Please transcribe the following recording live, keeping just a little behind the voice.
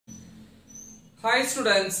Hi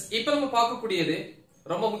students, இப்போ நம்ம பார்க்கக்கூடியது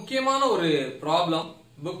ரொம்ப முக்கியமான ஒரு ப்ராப்ளம்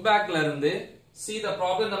புக் பேக்ல இருந்து. See the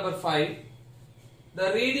problem number 5. The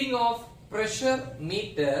reading of pressure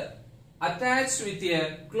meter attached with a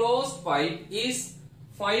closed pipe is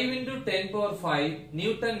 5 into 10 power 5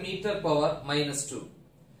 Newton meter power minus 2.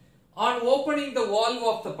 On opening the valve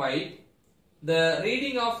of the pipe, the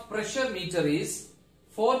reading of pressure meter is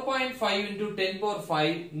 4.5 into 10 power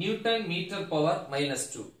 5 Newton meter power minus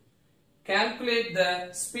 2. Calculate the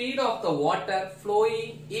speed of the water flowing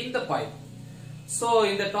in the pipe. So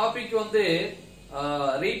இந்த topic வந்து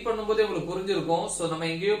read பண்ணும்போதே உங்களுக்கு புரிஞ்சிருக்கும். So நம்ம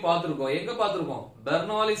எங்கேயோ பார்த்திருக்கோம். எங்க பார்த்திருக்கோம்?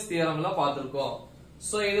 பெர்னோலிஸ் தியரம்ல பார்த்திருக்கோம்.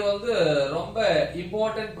 சோ இது வந்து ரொம்ப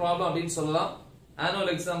இம்பார்ட்டன்ட் ப்ராப்ளம் அப்படினு சொல்லலாம்.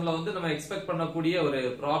 ஆனுவல் எக்ஸாம்ல வந்து நம்ம எக்ஸ்பெக்ட் பண்ணக்கூடிய ஒரு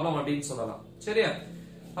ப்ராப்ளம் அப்படினு சொல்லலாம். சரியா?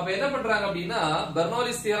 அப்ப என்ன பண்றாங்க அப்படினா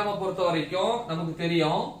பெர்னோலிஸ் தியரமை பொறுத்த வரைக்கும் நமக்கு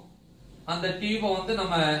தெரியும். அந்த டியூபை வந்து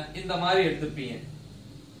நம்ம இந்த மாதிரி எடுத்துப்பீங்க.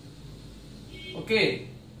 Okay,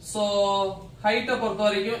 so height பொறுத்த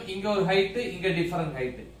வரைக்கும் இங்க ஒரு height, இங்க different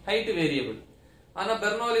height variable. ஆனா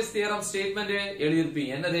பெர்னோலிஸ் தியரம் ஸ்டேட்மெண்ட்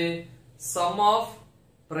எழுதிருப்பீங்க. என்னது? Sum of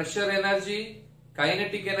pressure energy,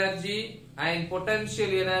 kinetic energy and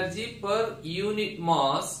potential energy per unit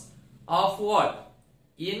mass of what?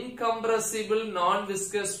 Incompressible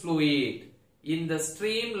non-viscous fluid in the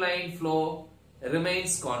streamline flow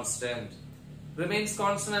remains constant. Remains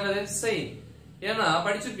constant என்னது? Same. ஏன்னா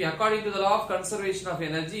படிச்சிருப்பீங்க according to the law of conservation of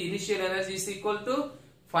energy initial energy is equal to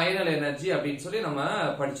final energy அப்படினு சொல்லி நம்ம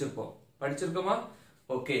படிச்சிருக்கோமா?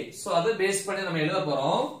 Okay, so அத base பண்ணி நம்ம எழுத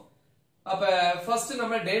போறோம். அப்ப ஃபர்ஸ்ட்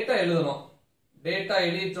நம்ம டேட்டா எழுதணும். Data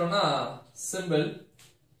எழுதிட்டோம்னா simple.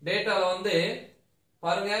 டேட்டால வந்து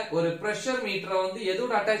பாருங்க, ஒரு பிரஷர் மீட்டரை வந்து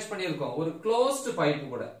எதோட அட்டாச் பண்ணியிருக்கோம்? ஒரு க்ளோஸ்ட் பைப்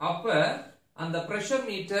கூட. அப்ப அந்த பிரஷர்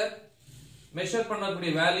மீட்டர் மெஷர்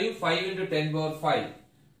பண்ணக்கூடிய வேல்யூ 5 into 10 power 5.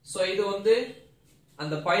 சோ இது வந்து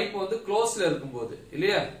அந்த பைப் வந்து க்ளோஸ்ல இருக்கும்போது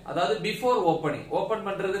இல்லையா, அதாவது பிஃபோர் ஓபனிங், ஓபன்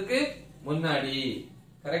பண்றதுக்கு முன்னாடி.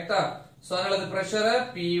 கரெக்ட்டா? சோ அதனால அந்த பிரஷரை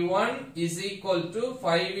P1 is equal to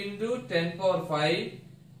 5 into 10 power 5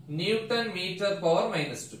 Newton meter power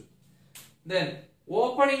minus 2. Then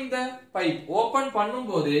opening the pipe, open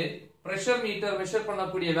பண்ணும்போது பிரஷர் மீட்டர் மெஷர்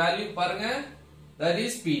பண்ணக்கூடிய வேல்யூ பாருங்க, that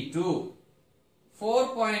is P2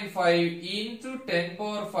 4.5 into 10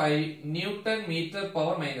 power 5 Newton meter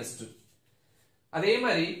power minus 2. அதே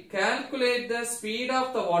மாதிரி calculate the speed of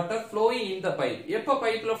the water flowing in the pipe. எப்ப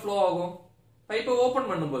பைப்ல flow ஆகும்? பைப்பை open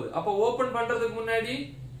பண்ணும்போது. அப்ப ஓபன் பண்றதுக்கு முன்னாடி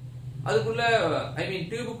அதுக்குள்ள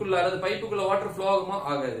டியூபுக்குள்ள அல்லது பைப்புக்குள்ள வாட்டர் flow ஆகுமா?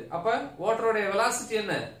 ஆகாது. அப்ப வாட்டரோட வெலாசிட்டி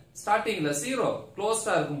என்ன? ஸ்டார்டிங்ல 0,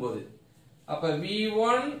 க்ளோஸ்டா இருக்கும்போது. அப்ப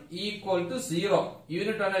V1 equal to 0.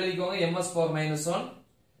 யூனிட் ஒன்னு எழுதிக்கோங்க, ms power minus 1.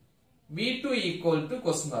 V2 equal to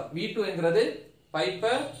question mark. V2 என்கிறது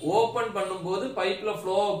பைப்பை ஓபன் பண்ணும்போது பைப்ல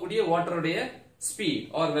flow ஆகக்கூடிய வாட்டருடைய ஸ்பீட்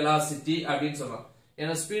ஆர் வெலாசிட்டி அப்படின்னு சொல்லலாம்.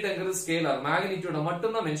 ஏன்னா ஸ்பீட் என்கிறது ஸ்கேலார், மேக்னிட்யூட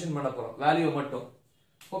மட்டும் தான் மென்ஷன் பண்ண போறோம், வேல்யூ மட்டும்.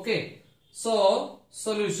 Okay, so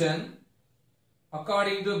solution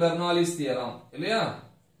according to Bernoulli's theorem இல்லையா?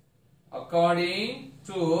 According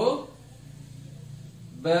to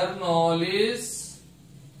Bernoulli's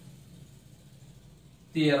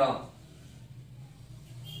theorem.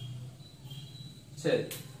 சரி,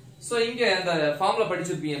 சோ இங்க அந்த ஃபார்முலா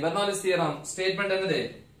படிச்சிருப்பீங்க. பெர்னோலிஸ் தியரம் ஸ்டேட்மெண்ட் என்னது?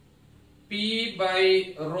 P by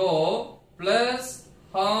rho plus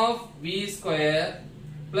half V square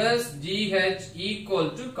plus GH equal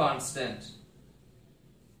to constant.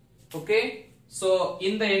 Okay, so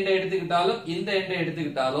இந்த எண்ட எடுத்துக்கிட்டாலும் இந்த எண்ட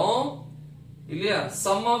எடுத்துக்கிட்டாலும் இல்லையா,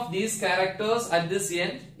 sum of these characters at this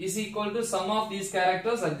end is equal to sum of these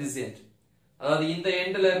characters at this end. அதாவது இந்த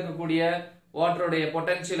எண்ட்ல இருக்கக்கூடிய வாட்டரோட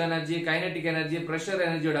potential energy, kinetic energy, pressure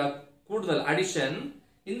எனர்ஜியோட கூடுதல் அடிஷன்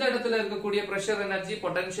இந்த இடத்துல இருக்கக்கூடிய pressure energy,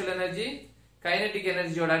 potential energy, kinetic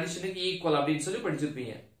எனர்ஜியோட அடிஷனுக்கு equal அப்படின்னு சொல்லி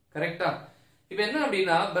படிச்சிருப்பீங்க. கரெக்ட்டா? இப்போ என்ன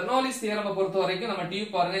அப்படின்னா பெர்னோலிஸ் தியரமை பொறுத்த வரைக்கும் நம்ம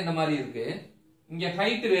டியூப் பாருங்க இந்த மாதிரி இருக்கு. இங்க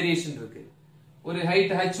ஹைட் வேரியேஷன் இருக்கு. ஒரு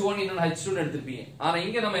ஹைட் h1 இன்னொரு h2 எடுத்துப்பீங்க. ஆனா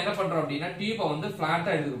இங்க நம்ம என்ன பண்றோம் அப்படின்னா டியூபை வந்து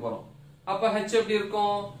பிளாட்டா எடுத்துக்க போறோம். அப்ப h எப்படி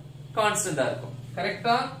இருக்கும்? கான்ஸ்டன்டா இருக்கும்.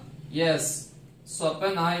 கரெக்ட்டா? எஸ். சோ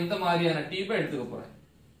அப்ப நான் இந்த மாதிரியான டியூபை எடுத்துக்க போறேன்,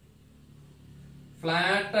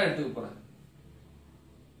 பிளாட்டா எடுத்துக்க போறேன்.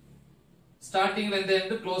 ஸ்டார்டிங்ல இந்த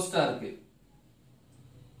எண்ட் க்ளோஸ்டா இருக்கு.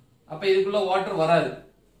 அப்ப இதுக்குள்ள வாட்டர் வராது.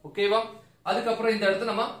 ஓகேவா? அதுக்கப்புறம் இந்த இடத்தை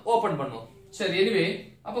நம்ம ஓபன் பண்ணுவோம். சரி, எனிவே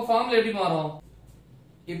அப்ப ஃபார்முலா எப்படி மாறும்?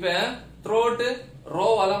 இப்ப த்ரோட்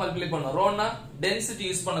ரோவால மல்டிப்ளை பண்ணோம். ரோனா டென்சிட்டி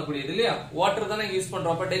யூஸ் பண்ணக்கூடியது இல்லையா? வாட்டர் தானே யூஸ்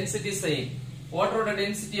பண்றோம். அப்ப டென்சிட்டி சேம். வாட்டரோட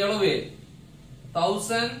டென்சிட்டி எவ்வளவு?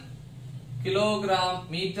 1000 கிலோகிராம்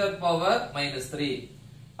மீட்டர் பவர் minus 3.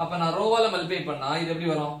 அப்ப நான் ரோவால மல்டிப்ளை பண்ணா இது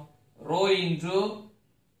எப்படி வரும்? Row into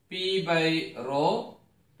P by rho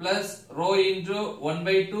plus rho into 1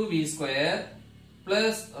 by 2 V square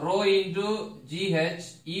plus rho into GH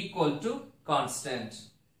equal to constant.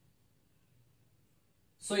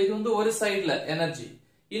 So இது வந்து ஒரு சைடுல எனர்ஜி,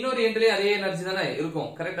 இன்னொரு எண்ட்ல அதே எனர்ஜி தானே இருக்கும்.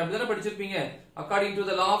 கரெக்ட்? அப்படி தானே படிச்சிருப்பீங்க. According to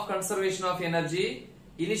the law of conservation of energy,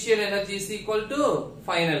 initial energy is equal to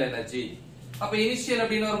final energy. அப்ப initial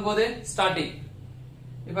அப்படினு வரும்போது starting.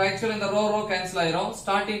 இப்ப actually இந்த rho rho cancel ஆயிரும்.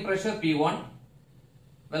 Starting pressure P1,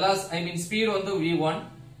 velocity speed வந்து V1,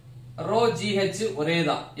 rho GH ஒரே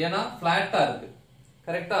தான், ஏனா flat-ஆ இருக்கு.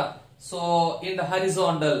 கரெக்ட்டா? So in the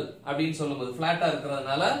horizontal அப்படினு சொல்லும்போது flat-ஆ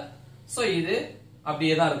இருக்குறதுனால so இது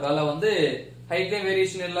அப்படியே தான் இருக்கு. அதுல வந்து height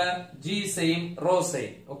வேரியேஷன் இல்ல, G same, rho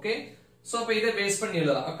same. Okay? So அப்ப இத பேஸ் பண்ணி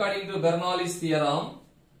எழுதலாம். According to Bernoulli's theorem,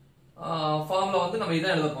 formula வந்து நம்ம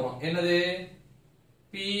இதான் எழுத போறோம். என்னது?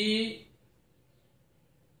 P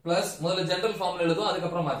plus முதல்ல ஜெனரல் ஃபார்முலா எழுதுவோம், அதுக்கு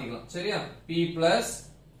அப்புறம் மாத்திக்கலாம். சரியா? P plus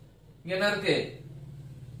இங்க என்ன இருக்கு?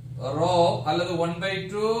 rho அல்லது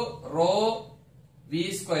 1/2 rho V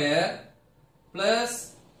square plus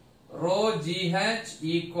rho GH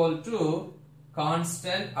equal to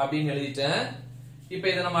constant அப்படின்னு எழுதிட்டேன். இப்போ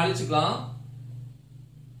இத நம்ம அழிச்சுக்கலாம்.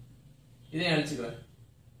 இதையும் அழிச்சுக்கிறேன்.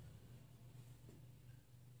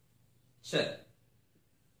 சரி.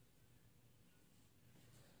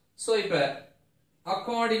 So இப்ப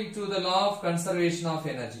according to the law of conservation of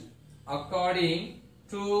energy, according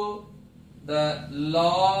to the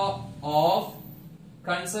law of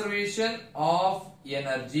conservation of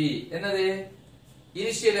energy, என்னது?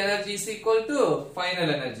 Initial energy is equal to final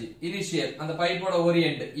energy. Initial அந்த பைப்போட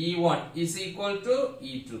orient E1 is equal to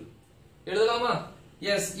E2. எழுதலாமா?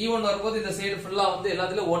 Yes, E1 வரும்போது இந்த side ஃபுல்லா வந்து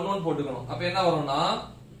எல்லாத்துலயும் 1 1 போட்டுக்கணும். அப்ப என்ன வரும்னா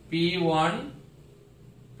P1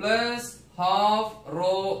 plus half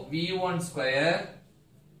rho V1 square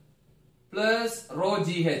plus rho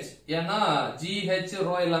GH. ஏன்னா GH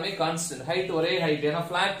rho எல்லாமே கான்ஸ்டன்ட், ஹைட் ஒரே ஹைட், ஏன்னா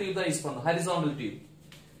flat tube தான் யூஸ் பண்ணோம், horizontal tube,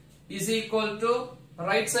 is equal to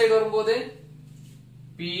right side வரும்போது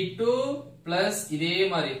P2 plus இதே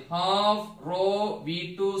மாதிரி half rho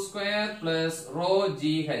V2 square plus rho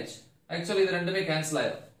GH. Actually இது ரெண்டுமே கேன்சல்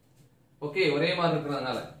ஆயிடும். ஓகே, ஒரே மாதிரி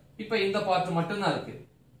இருக்குறதுனால இப்போ இந்த பார்ட் மட்டும் தான் இருக்கு.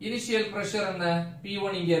 இனிஷியல் பிரஷர் என்ன?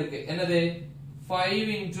 P1 இங்க இருக்கு. என்னது? 5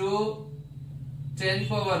 into 10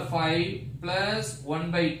 power 5 plus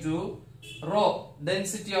 1/2 rho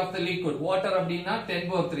density of the liquid water அப்படினா 10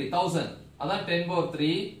 power 3 1000, அதான் 10 power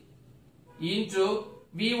 3 into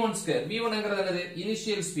V1 square. V1 என்கிறது என்னது?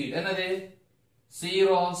 Initial speed. என்னது?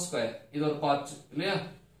 0 square. இது ஒரு பார்ட் இல்லையா?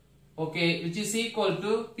 Okay, which is equal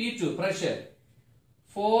to P2 pressure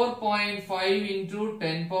 4.5 into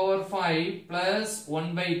 10 power 5 plus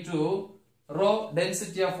 1/2 rho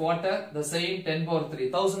density of water the same 10 power 3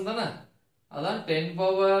 1000 தானே, அதான் 10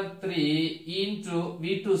 power 3 into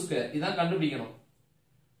V2 square. இதான் கண்டுபிடிக்கணும்.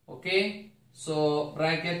 ஓகே, சோ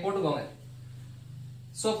பிராக்கெட் போட்டுக்கோங்க.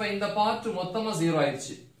 சோ இப்ப இந்த பார்ட் மொத்தமா 0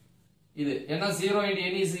 ஆயிடுச்சு. இது என்ன? 0 into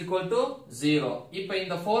n is equal to 0. இப்ப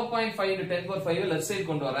இந்த 4.5 into 10 power 5 லெஃப்ட் சைடு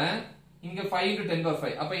கொண்டு வரேன். இங்க 5 into 10 power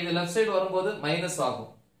 5. அப்ப இது லெஃப்ட் சைடு வரும்போது மைனஸ் ஆகும்.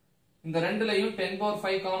 இந்த ரெண்டுலயும் 10 power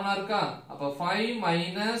 5 காமனா இருக்கா? அப்ப 5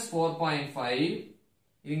 minus 4.5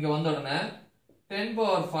 இங்க வந்த உடனே 10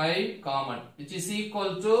 power 5 common, which is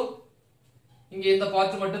equal to இங்க இந்த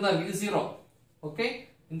பார்ட் மட்டும் தான் இருக்கு, இது 0. ஓகே,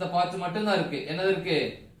 இந்த பார்ட் மட்டும் தான் இருக்கு. என்னது இருக்கு?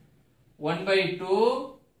 1/2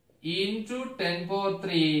 into 10 power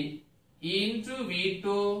 3 into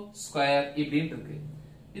V2 square இப்படின்னு இருக்கு.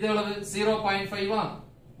 இது எவ்வளவு? 0.5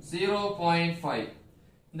 0.5.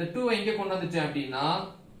 இந்த 2 இங்க கொண்டு வந்துட்டேன் அப்படின்னா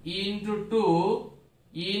into 2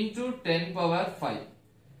 into 10 power 5.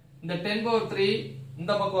 இந்த 10 power 3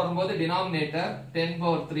 இந்த பக்கம் வரும்போது denominator 10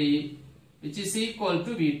 power 3 which is equal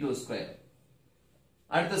to V2 square.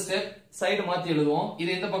 அடுத்த ஸ்டெப் சைடு மாத்தி எழுதுவோம்.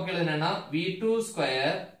 இது இந்த பக்கம் எழுதுனேன்னா V2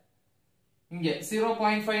 square இங்க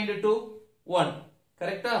 0.5 into 2 1.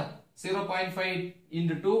 கரெக்ட்டா? 0.5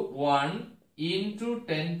 into 2 1 into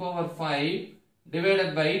 10 power 5 divided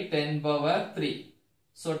by 10 power 3.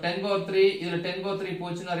 So 10 power 3 இதுல 10 power 3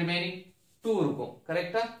 போச்சுனா remaining 2 இருக்கும்.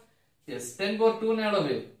 கரெக்ட்டா? Yes, 10 power 2 னா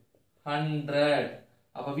எவ்வளவு? 100.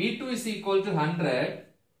 அப்ப V2 is equal to 100.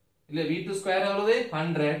 இல்ல V2 square எவ்வளவு?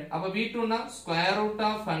 100. அப்ப V2 னா square root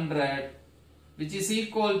of 100 which is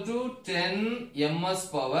equal to 10 ms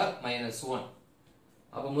power minus 1.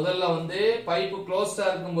 அப்ப முதல்ல வந்து பைப்பு க்ளோஸ்டா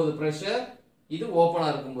இருக்கும்போது பிரஷர், இது ஓபனா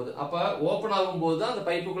இருக்கும்போது. அப்ப ஓபன் ஆகும்போது தான் அந்த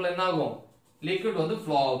பைப்புக்குள்ள என்ன ஆகும்? லிக்விட் வந்து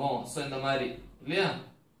ஃப்ளோ ஆகும். சோ இந்த மாதிரி இல்லையா?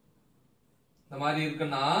 இந்த மாதிரி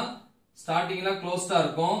இருக்குன்னா ஸ்டார்டிங்ல க்ளோஸ்டா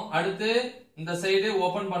இருக்கும். அடுத்து இந்த சைடு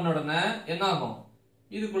ஓபன் பண்ண உடனே என்ன ஆகும்?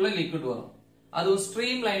 இதுக்குள்ள லிக்விட் வரும். அது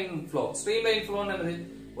stream line flow. Stream line ஃப்ளோன்னு என்னது?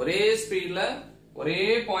 ஒரே ஸ்பீட்ல ஒரே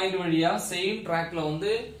பாயிண்ட் வழியா சேம் ட்ராக்ல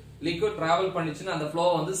வந்து லிக்விட் டிராவல் பண்ணிச்சுன்னா அந்த ஃப்ளோ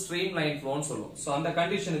வந்து ஸ்ட்ரீம் லைன் ஃப்ளோன்னு சொல்லுவோம். சோ அந்த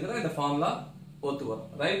கண்டிஷனுக்கு தான் இந்த ஃபார்முலா ஒத்து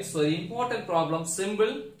வரும். Right? So important problem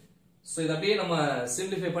simple. So இத அப்படியே நம்ம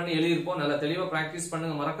சிம்பிளிஃபை பண்ணி எழுதி இருப்போம். நல்லா தெளிவா பிராக்டீஸ்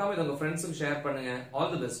பண்ணுங்க. மறக்காம இத உங்க ஃப்ரெண்ட்ஸ்க்கு ஷேர் பண்ணுங்க.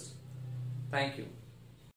 All the best. Thank you.